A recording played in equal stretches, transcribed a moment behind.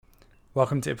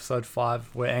Welcome to episode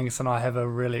 5, where Angus and I have a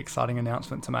really exciting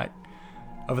announcement to make.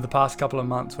 Over the past couple of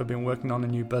months, we've been working on a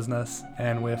new business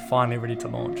and we're finally ready to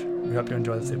launch. We hope you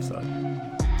enjoy this episode.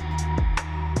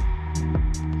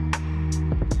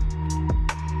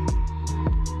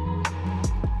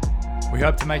 We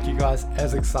hope to make you guys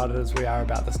as excited as we are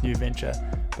about this new venture,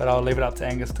 but I'll leave it up to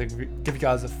Angus to give you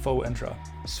guys a full intro.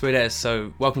 Sweet as.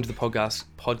 So welcome to the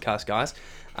podcast guys.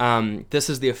 This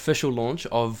is the official launch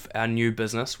of our new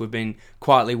business. We've been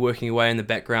quietly working away in the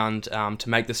background to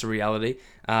make this a reality.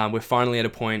 We're finally at a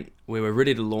point where we're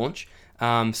ready to launch.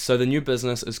 So the new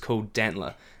business is called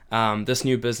Dantler. This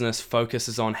new business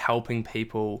focuses on helping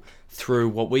people through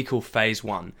what we call phase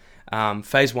 1.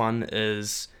 Phase 1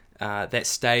 is that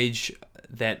stage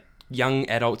that young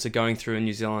adults are going through in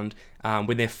New Zealand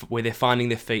where they're finding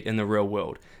their feet in the real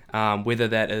world. Whether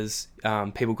that is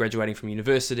people graduating from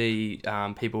university,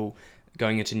 people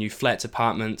going into new flats,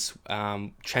 apartments,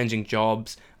 changing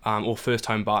jobs, or first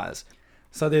home buyers.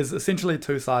 So there's essentially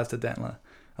two sides to Dantler.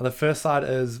 The first side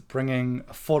is bringing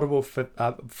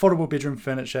affordable bedroom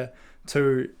furniture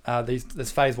to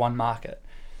this phase 1 market.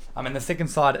 And the second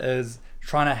side is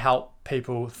trying to help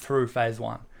people through phase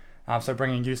 1. So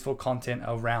bringing useful content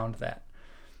around that.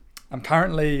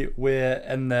 Currently we're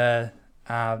in the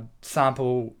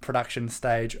sample production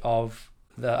stage of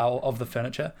the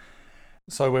furniture.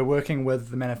 So we're working with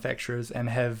the manufacturers and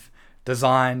have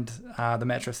designed the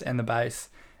mattress and the base,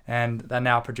 and they're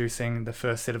now producing the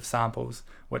first set of samples,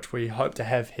 which we hope to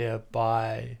have here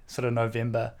by sort of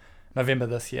November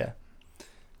this year.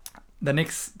 The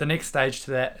next stage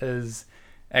to that is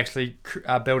actually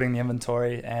building the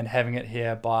inventory and having it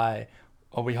here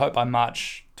we hope by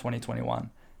March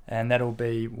 2021. And that'll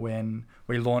be when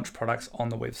we launch products on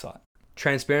the website.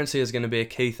 Transparency is going to be a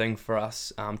key thing for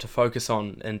us to focus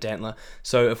on in Dantler.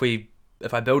 So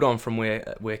if I build on from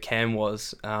where Cam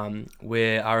was,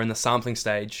 we are in the sampling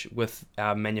stage with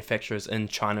our manufacturers in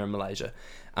China and Malaysia.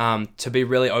 To be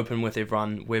really open with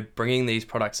everyone, we're bringing these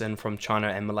products in from China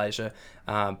and Malaysia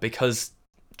because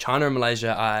China and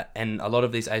Malaysia and a lot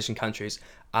of these Asian countries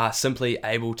are simply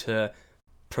able to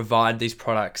provide these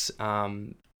products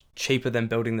cheaper than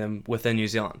building them within New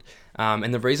Zealand.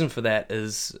 And the reason for that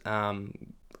is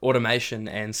automation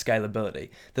and scalability.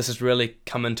 This has really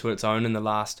come into its own in the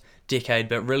last decade,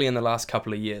 but really in the last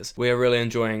couple of years. We are really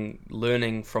enjoying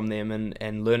learning from them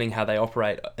and learning how they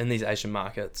operate in these Asian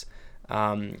markets.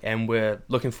 And we're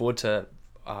looking forward to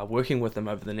working with them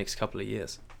over the next couple of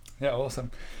years. Yeah,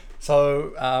 awesome.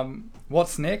 So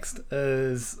what's next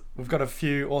is we've got a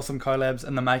few awesome collabs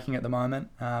in the making at the moment,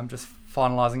 just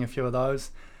finalising a few of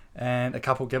those, and a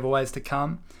couple giveaways to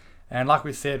come. And like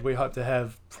we said, we hope to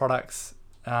have products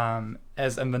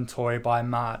as inventory by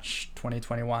March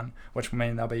 2021, which will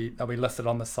mean they'll be listed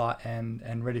on the site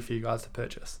and ready for you guys to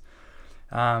purchase.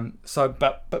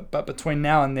 But between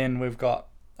now and then, we've got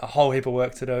a whole heap of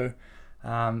work to do,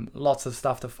 lots of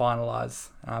stuff to finalise,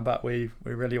 but we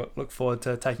really look forward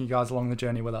to taking you guys along the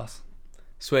journey with us.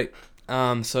 Sweet.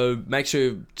 So make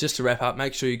sure, just to wrap up,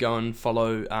 make sure you go and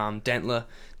follow Dantler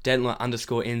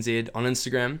 _NZ on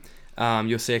Instagram.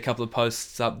 You'll see a couple of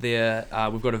posts up there.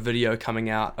 We've got a video coming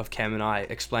out of Cam and I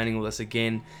explaining all this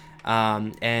again.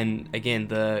 And again,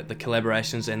 the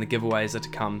collaborations and the giveaways are to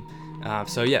come.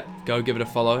 So yeah, go give it a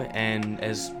follow. And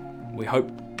as we hope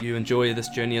you enjoy this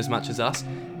journey as much as us,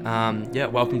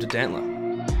 welcome to Dantler.